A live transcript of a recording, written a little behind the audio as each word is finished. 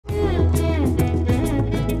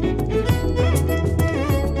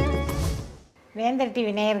வேந்தர்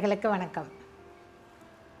டிவி நேயர்களுக்கு வணக்கம்.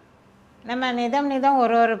 நம்ம நிதம்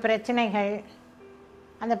ஒரு பிரச்சனைகள்,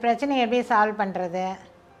 அந்த பிரச்சனையை எப்படி சால்வ் பண்ணுறது,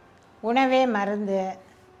 உணவே மருந்து,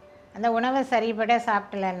 அந்த உணவை சரிபட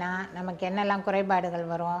சாப்பிடலன்னா நமக்கு என்னெல்லாம் குறைபாடுகள்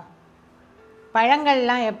வரும்,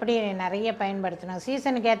 பழங்கள்லாம் எப்படி நிறைய பயன்படுத்தணும்,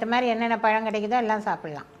 சீசனுக்கு ஏற்ற மாதிரி என்னென்ன பழம் கிடைக்குதோ எல்லாம்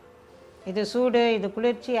சாப்பிட்லாம். இது சூடு, இது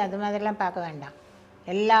குளிர்ச்சி, அது மாதிரிலாம் பார்க்க வேண்டாம்.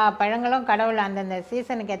 எல்லா பழங்களும் கடவுள் அந்தந்த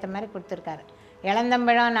சீசனுக்கு ஏற்ற மாதிரி கொடுத்துருக்காரு.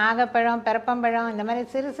 இளந்தம்பழம், நாகப்பழம், பெரப்பம்பழம், இந்த மாதிரி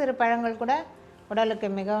சிறு சிறு பழங்கள் கூட உடலுக்கு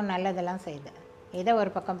மிகவும் நல்லதெல்லாம் செய்யுது. இதை ஒரு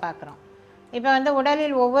பக்கம் பார்க்குறோம். இப்போ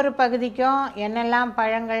உடலில் ஒவ்வொரு பகுதிக்கும் என்னெல்லாம்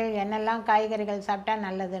பழங்கள், என்னெல்லாம் காய்கறிகள் சாப்பிட்டா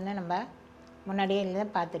நல்லதுன்னு நம்ம முன்னாடியே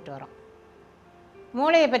பார்த்துட்டு வரோம்.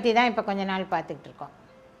 மூளையை பற்றி தான் இப்போ கொஞ்ச நாள் பார்த்துக்கிட்டு இருக்கோம்.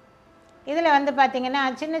 இதில் பார்த்திங்கன்னா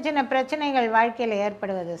சின்ன சின்ன பிரச்சனைகள் வாழ்க்கையில்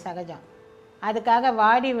ஏற்படுவது சகஜம். அதுக்காக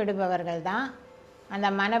வாடி விடுபவர்கள் தான் அந்த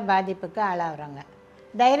மன பாதிப்புக்கு ஆளாகிறாங்க.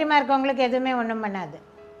 தைரியமாக இருக்கவங்களுக்கு எதுவுமே ஒன்றும் பண்ணாது.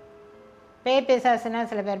 பேய் பிசாசுன்னா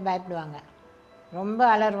சில பேர் பயப்படுவாங்க, ரொம்ப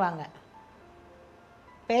அலறுவாங்க.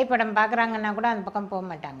 பேய் படம் பார்க்குறாங்கன்னா கூட அந்த பக்கம் போக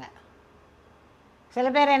மாட்டாங்க.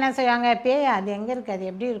 சில பேர் என்ன செய்வாங்க, பேய் அது எங்கே இருக்குது, அது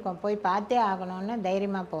எப்படி இருக்கும், போய் பார்த்தே ஆகணும்னு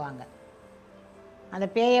தைரியமாக போவாங்க. அந்த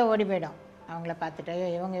பேயை ஓடி போயிடும் அவங்கள பார்த்துட்டு,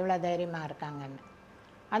 இவங்க இவ்வளோ தைரியமாக இருக்காங்கன்னு.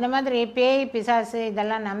 அந்த மாதிரி பேய் பிசாசு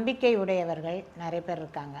இதெல்லாம் நம்பிக்கை உடையவர்கள் நிறைய பேர்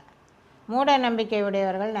இருக்காங்க, மூட நம்பிக்கை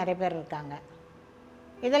உடையவர்கள் நிறைய பேர் இருக்காங்க.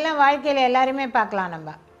 இதெல்லாம் வாழ்க்கையில் எல்லாருமே பார்க்கலாம். நம்ம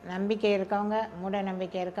நம்பிக்கை இருக்கவங்க, மூட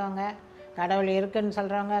நம்பிக்கை இருக்கவங்க, கடவுள் இருக்குதுன்னு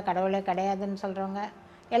சொல்கிறவங்க, கடவுளே கிடையாதுன்னு சொல்கிறவங்க,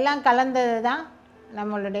 எல்லாம் கலந்தது தான்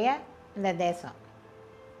நம்மளுடைய இந்த தேசம்.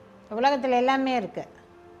 உலகத்தில் எல்லாமே இருக்குது.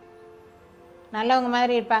 நல்லவங்க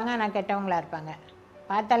மாதிரி இருப்பாங்க, ஆனால் கெட்டவங்களாக இருப்பாங்க.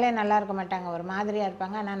 பார்த்தாலே நல்லா இருக்க மாட்டாங்க, ஒரு மாதிரியாக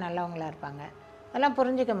இருப்பாங்க, ஆனால் நல்லவங்களாக இருப்பாங்க. அதெல்லாம்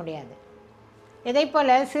புரிஞ்சிக்க முடியாது. இதே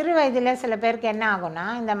போல் சிறு வயதில் சில பேருக்கு என்ன ஆகும்னா,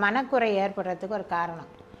 இந்த மனக்குறை ஏற்படுறதுக்கு ஒரு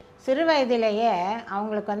காரணம், சிறு வயதிலேயே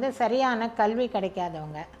அவங்களுக்கு சரியான கல்வி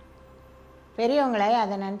கிடைக்காதவங்க பெரியவங்களே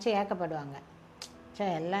அதை நினச்சி ஏக்கப்படுவாங்க.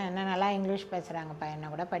 சரி, எல்லாம் என்ன நல்லா இங்கிலீஷ் பேசுகிறாங்க, பையனை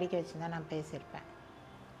கூட படிக்க வச்சுருந்தா நான் பேசியிருப்பேன்.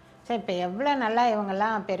 சரி, இப்போ எவ்வளோ நல்லா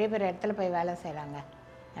இவங்கெல்லாம் பெரிய பெரிய இடத்துல போய் வேலை செய்கிறாங்க,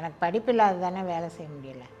 எனக்கு படிப்பு இல்லாத தானே வேலை செய்ய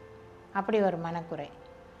முடியல. அப்படி ஒரு மனக்குறை.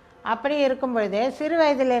 அப்படி இருக்கும் பொழுது சிறு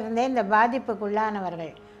வயதிலிருந்தே இந்த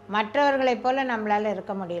பாதிப்புக்குள்ளானவர்கள் மற்றவர்களைப் போல் நம்மளால்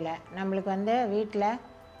இருக்க முடியல. நம்மளுக்கு வீட்டில்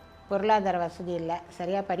பொருளாதார வசதி இல்லை,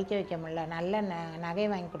 சரியாக படிக்க வைக்க முடியல, நல்ல நகை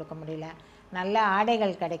வாங்கி கொடுக்க முடியல, நல்ல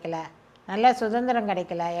ஆடைகள் கிடைக்கல, நல்ல சுதந்திரம்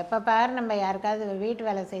கிடைக்கல. எப்போ பாரு நம்ம யாருக்காவது வீட்டு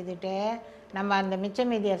வேலை செய்துட்டு நம்ம அந்த மிச்ச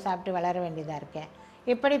மீதியை சாப்பிட்டு வளர வேண்டியதாக இருக்கேன்.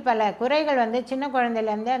 இப்படி பல குறைகள் சின்ன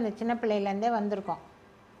குழந்தையிலேருந்தே, அந்த சின்ன பிள்ளையிலேருந்தே வந்திருக்கோம்.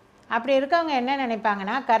 அப்படி இருக்கவங்க என்ன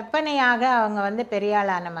நினைப்பாங்கன்னா, கற்பனையாக அவங்க பெரிய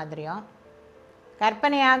ஆளான மாதிரியும்,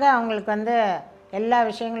 கற்பனையாக அவங்களுக்கு எல்லா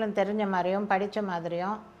விஷயங்களும் தெரிஞ்ச மாதிரியும் படித்த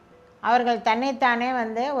மாதிரியும், அவர்கள் தன்னைத்தானே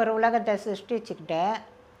ஒரு உலகத்தை சிருஷ்டிச்சுக்கிட்டு,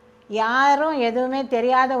 யாரும் எதுவுமே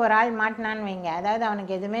தெரியாத ஒரு ஆள் மாட்டினான்னு வைங்க, அதாவது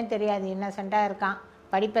அவனுக்கு எதுவுமே தெரியாது, இன்னசென்ட்டாக இருக்கான்,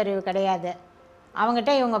 படிப்பறிவு கிடையாது,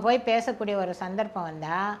 அவங்ககிட்ட இவங்க போய் பேசக்கூடிய ஒரு சந்தர்ப்பம்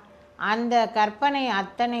வந்தால் அந்த கற்பனை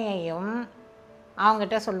அத்தனையையும்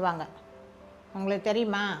அவங்ககிட்ட சொல்லுவாங்க. உங்களுக்கு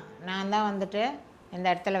தெரியுமா, நான் தான் இந்த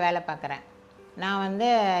இடத்துல வேலை பார்க்குறேன், நான்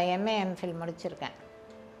எம்ஏ எம்ஃபில் முடிச்சிருக்கேன்,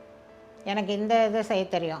 எனக்கு இந்த இது செய்ய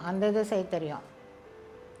தெரியும், அந்த இது செய்ய தெரியும்,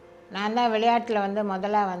 நான் தான் விளையாட்டில்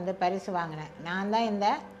முதல்ல பரிசு வாங்கினேன், நான் தான் இந்த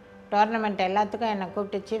டோர்னமெண்ட் எல்லாத்துக்கும் என்னை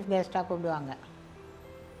கூப்பிட்டு சீஃப் கெஸ்ட்டாக கூப்பிடுவாங்க.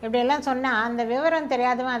 இப்படியெல்லாம் சொன்னால் அந்த விவரம்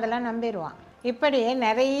தெரியாதவன் அதெல்லாம் நம்பிடுவான். இப்படி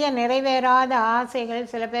நிறைய நிறைவேறாத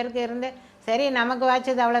ஆசைகள் சில பேருக்கு இருந்து, சரி நமக்கு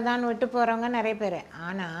வாய்ச்சது அவ்வளோதான் விட்டு போகிறவங்க நிறைய பேர்.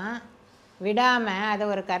 ஆனால் விடாமல் அதை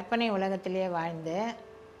ஒரு கற்பனை உலகத்திலேயே வாழ்ந்து,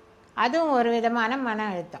 அதுவும் ஒரு விதமான மன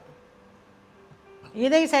அழுத்தம்.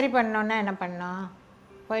 இதை சரி பண்ணோன்னா என்ன பண்ணோம்,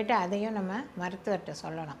 போயிட்டு அதையும் நம்ம மருத்துவர்கிட்ட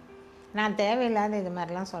சொல்லணும். நான் தேவையில்லாத இது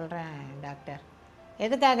மாதிரிலாம் சொல்கிறேன் டாக்டர்,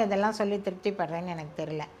 எதுக்காக இதெல்லாம் சொல்லி திருப்திப்படுறேன்னு எனக்கு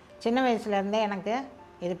தெரியல. சின்ன வயசுலேருந்தே எனக்கு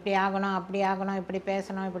இது இப்படி ஆகணும், அப்படி ஆகணும், இப்படி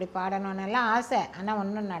பேசணும், இப்படி பாடணும்னு எல்லாம் ஆசை, ஆனால்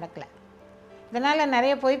ஒன்றும் நடக்கலை. இதனால்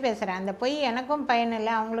நிறைய பொய் பேசுகிறேன். அந்த பொய் எனக்கும்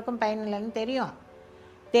பயனில்லை, அவங்களுக்கும் பயனில்லைன்னு தெரியும்.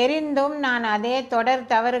 தெரிந்தும் நான் அதே தொடர்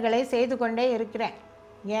தவறுகளை செய்து கொண்டே இருக்கிறேன்.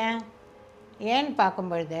 ஏன்னு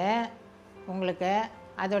பார்க்கும்பொழுது உங்களுக்கு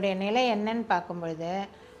அதோடைய நிலை என்னன்னு பார்க்கும்பொழுது,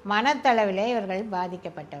 மனத்தளவிலே இவர்கள்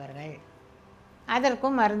பாதிக்கப்பட்டவர்கள்.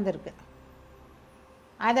 அதற்கும் மருந்து இருக்குது.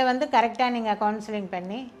 அதை கரெக்டாக நீங்கள் கவுன்சிலிங்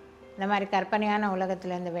பண்ணி இந்த மாதிரி கற்பனையான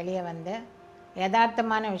உலகத்துலேருந்து வெளியே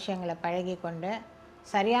யதார்த்தமான விஷயங்களை பழகி கொண்டு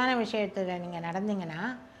சரியான விஷயத்தில் நீங்கள் நடந்தீங்கன்னா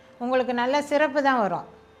உங்களுக்கு நல்ல சிறப்பு தான் வரும்.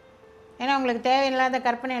 ஏன்னா உங்களுக்கு தேவையில்லாத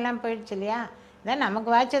கற்பனையெல்லாம் போயிடுச்சு இல்லையா. இதான் நமக்கு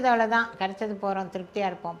வாய்ச்சது அவ்வளோதான், கிடச்சது போகிறோம், திருப்தியாக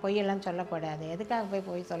இருப்போம், பொய்யெல்லாம் சொல்லக்கூடாது, எதுக்காக போய்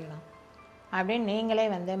பொய் சொல்லணும் அப்படின்னு நீங்களே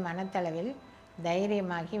மனத்தளவில்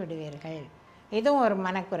தைரியமாகி விடுவீர்கள். இதுவும் ஒரு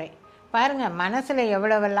மனக்குறை. பாருங்கள், மனசில்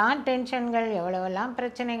எவ்வளவெல்லாம் டென்ஷன்கள், எவ்வளவெல்லாம்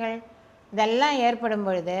பிரச்சனைகள், இதெல்லாம் ஏற்படும்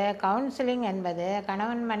பொழுது கவுன்சிலிங் என்பது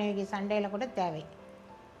கணவன் மனைவிக்கு சண்டையில் கூட தேவை.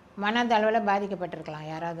 மனதளவில் பாதிக்கப்பட்டிருக்கலாம்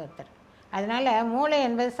யாராவது ஒருத்தர். அதனால் மூளை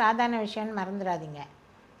என்பது சாதாரண விஷயம்னு மறந்துடாதீங்க.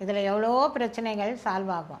 இதில் எவ்வளோ பிரச்சனைகள்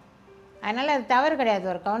சால்வ் ஆகும். அதனால் அது தவறு கிடையாது.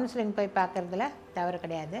 ஒரு கவுன்சிலிங் போய் பார்க்குறதுல தவறு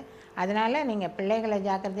கிடையாது. அதனால் நீங்கள் பிள்ளைகளை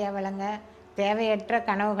ஜாக்கிரதையாக வளங்க. தேவையற்ற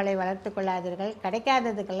கனவுகளை வளர்த்து கொள்ளாதீர்கள்.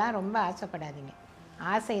 கிடைக்காததுக்கெல்லாம் ரொம்ப ஆசைப்படாதீங்க.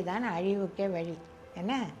 ஆசை தான் அழிவுக்கே வழி.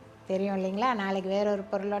 என்ன தெரியும் இல்லைங்களா? நாளைக்கு வேறொரு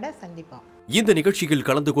பொருளோட சந்திப்போம். இந்த நிகழ்ச்சியில்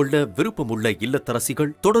கலந்து கொள்ள விருப்பமுள்ள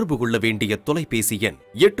இல்லத்தரசிகள் தொடர்பு கொள்ள வேண்டிய தொலைபேசி எண்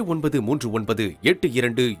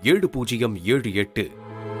 8939827078.